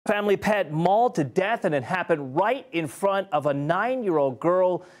Family pet mauled to death, and it happened right in front of a 9-year-old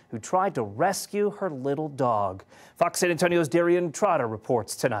girl who tried to rescue her little dog. Fox San Antonio's Darian Trotter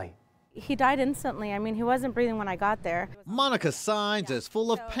reports tonight. He died instantly. I mean, he wasn't breathing when I got there. Monica Signs is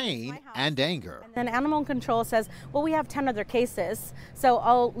full of pain and anger. And then animal control says, well, we have 10 other cases, so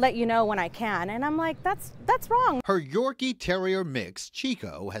I'll let you know when I can. And I'm like, that's wrong. Her Yorkie-Terrier mix,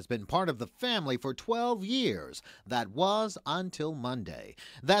 Chico, has been part of the family for 12 years. That was until Monday.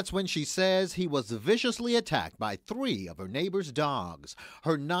 That's when she says he was viciously attacked by 3 of her neighbor's dogs.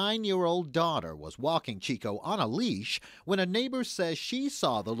 Her 9-year-old daughter was walking Chico on a leash when a neighbor says she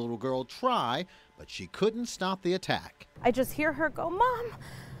saw the little girl try, but she couldn't stop the attack. I just hear her go, Mom,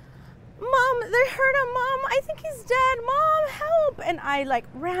 they hurt him, Mom, I think he's dead, Mom, help. And I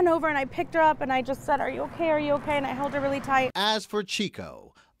ran over and I picked her up and I just said, are you okay, and I held her really tight. As for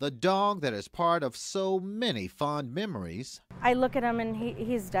Chico, the dog that is part of so many fond memories, I look at him and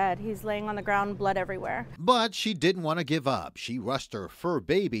he's dead. He's laying on the ground, blood everywhere. But she didn't want to give up. She rushed her fur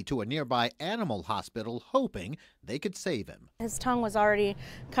baby to a nearby animal hospital, hoping they could save him. His tongue was already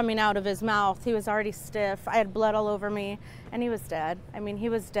coming out of his mouth. He was already stiff. I had blood all over me, and he was dead. I mean, he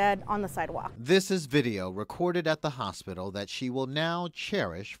was dead on the sidewalk. This is video recorded at the hospital that she will now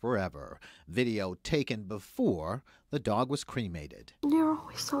cherish forever. Video taken before the dog was cremated. You're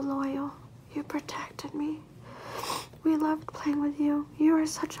always so loyal. You protected me. We loved playing with you. You were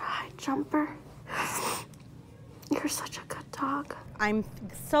such a high jumper. You're such a good dog. I'm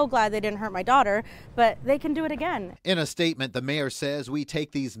so glad they didn't hurt my daughter, but they can do it again. In a statement, the mayor says we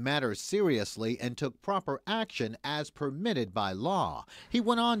take these matters seriously and took proper action as permitted by law. He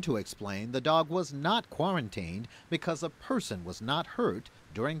went on to explain the dog was not quarantined because a person was not hurt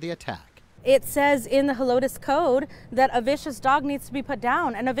during the attack. It says in the Helotes Code that a vicious dog needs to be put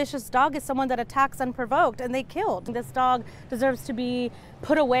down, and a vicious dog is someone that attacks unprovoked, and they killed. This dog deserves to be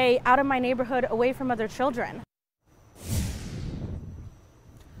put away, out of my neighborhood, away from other children.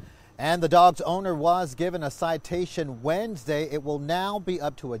 And the dog's owner was given a citation Wednesday. It will now be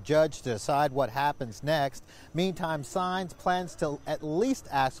up to a judge to decide what happens next. Meantime, Signs plans to at least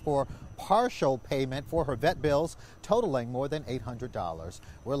ask for partial payment for her vet bills, totaling more than $800.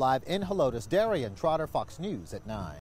 We're live in Helotes. Darian Trotter, Fox News at 9.